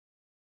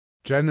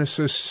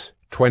Genesis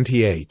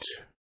 28.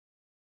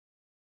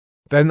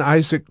 Then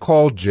Isaac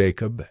called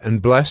Jacob,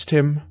 and blessed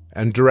him,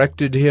 and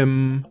directed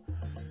him,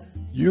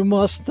 "You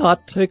must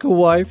not take a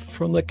wife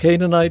from the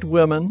Canaanite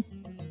women.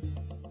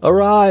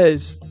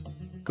 Arise,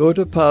 go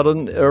to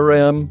Paddan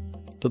Aram,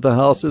 to the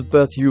house of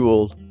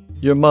Bethuel,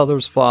 your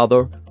mother's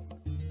father,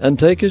 and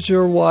take as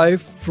your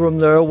wife from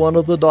there one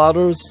of the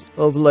daughters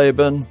of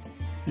Laban,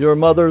 your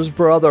mother's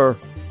brother.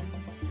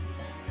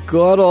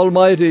 God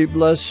Almighty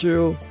bless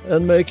you,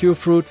 and make you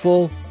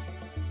fruitful,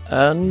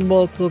 and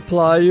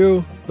multiply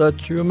you,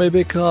 that you may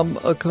become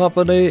a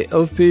company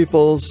of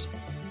peoples.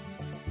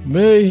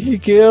 May he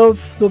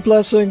give the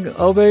blessing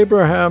of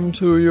Abraham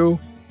to you,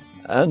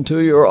 and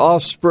to your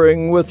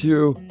offspring with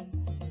you,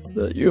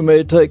 that you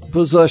may take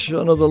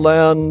possession of the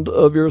land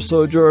of your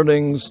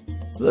sojournings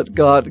that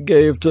God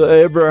gave to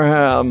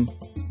Abraham."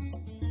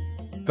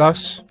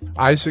 Thus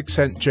Isaac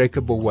sent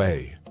Jacob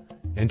away,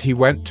 and he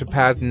went to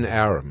Paddan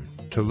Aram,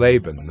 to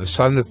Laban, the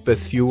son of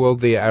Bethuel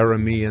the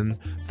Aramean,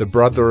 the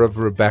brother of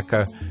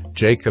Rebekah,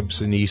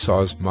 Jacob's and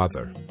Esau's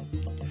mother.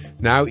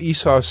 Now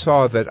Esau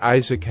saw that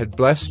Isaac had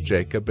blessed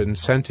Jacob and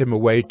sent him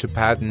away to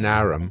Paddan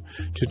Aram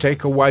to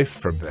take a wife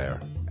from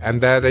there,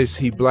 and that as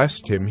he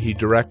blessed him, he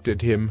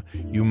directed him,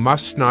 "You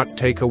must not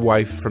take a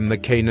wife from the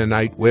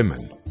Canaanite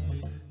women,"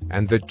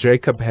 and that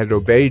Jacob had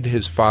obeyed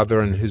his father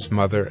and his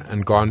mother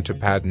and gone to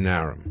Paddan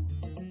Aram.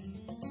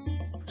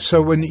 So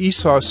when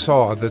Esau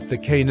saw that the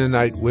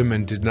Canaanite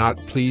women did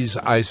not please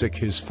Isaac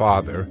his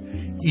father,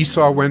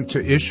 Esau went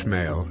to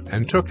Ishmael,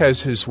 and took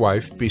as his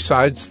wife,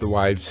 besides the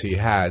wives he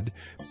had,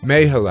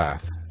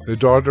 Mahalath, the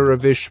daughter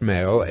of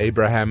Ishmael,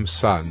 Abraham's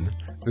son,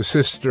 the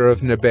sister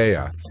of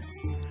Nebaioth.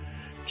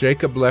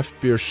 Jacob left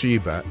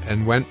Beersheba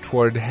and went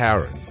toward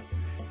Haran.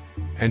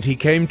 And he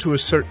came to a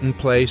certain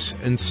place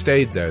and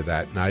stayed there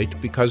that night,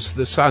 because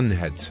the sun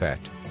had set.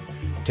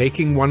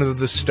 Taking one of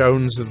the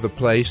stones of the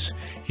place,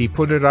 he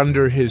put it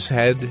under his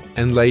head,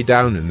 and lay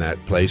down in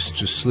that place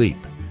to sleep.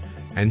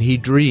 And he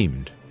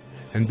dreamed,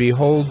 and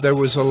behold, there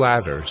was a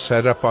ladder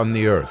set up on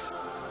the earth,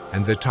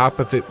 and the top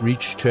of it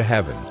reached to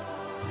heaven.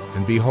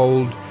 And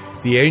behold,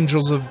 the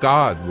angels of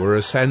God were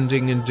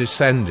ascending and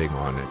descending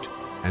on it.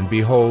 And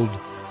behold,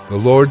 the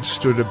Lord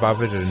stood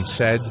above it and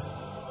said,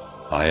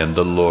 "I am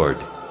the Lord,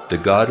 the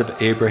God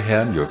of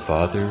Abraham your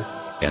father,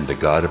 and the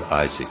God of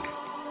Isaac.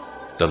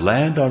 The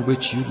land on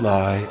which you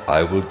lie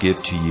I will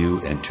give to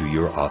you and to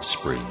your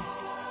offspring.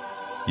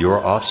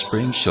 Your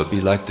offspring shall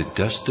be like the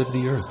dust of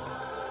the earth,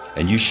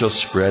 and you shall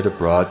spread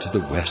abroad to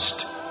the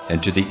west,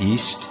 and to the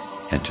east,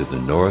 and to the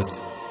north,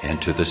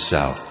 and to the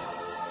south.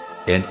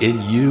 And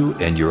in you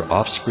and your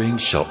offspring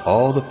shall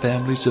all the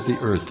families of the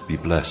earth be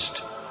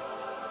blessed.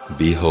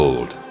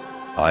 Behold,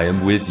 I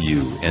am with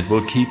you, and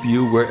will keep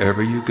you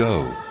wherever you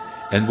go,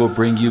 and will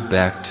bring you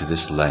back to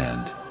this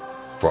land.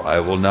 For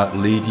I will not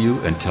leave you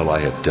until I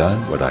have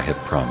done what I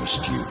have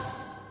promised you."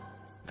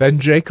 Then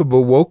Jacob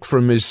awoke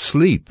from his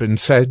sleep and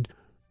said,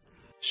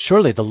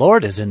 "Surely the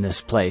Lord is in this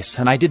place,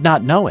 and I did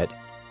not know it."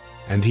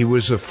 And he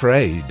was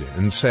afraid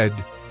and said,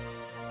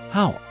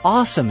 "How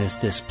awesome is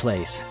this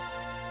place!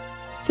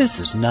 This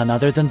is none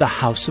other than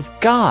the house of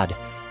God,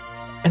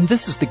 and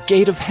this is the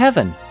gate of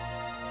heaven."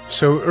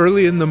 So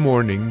early in the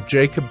morning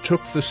Jacob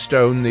took the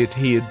stone that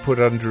he had put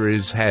under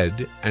his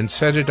head, and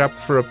set it up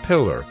for a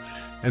pillar,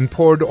 and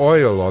poured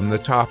oil on the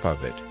top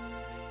of it.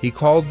 He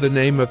called the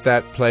name of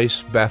that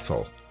place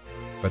Bethel,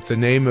 but the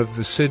name of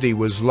the city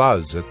was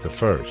Luz at the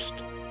first.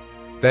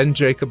 Then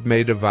Jacob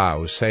made a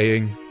vow,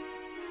 saying,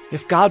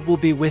 "If God will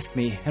be with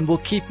me, and will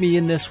keep me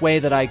in this way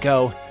that I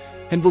go,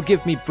 and will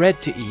give me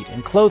bread to eat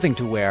and clothing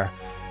to wear,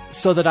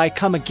 so that I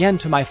come again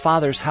to my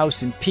father's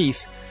house in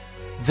peace,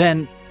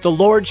 then the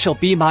Lord shall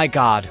be my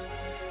God,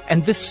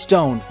 and this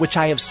stone which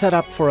I have set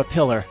up for a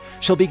pillar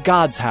shall be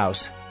God's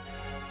house.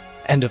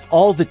 And of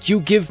all that you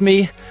give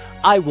me,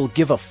 I will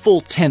give a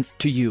full tenth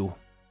to you."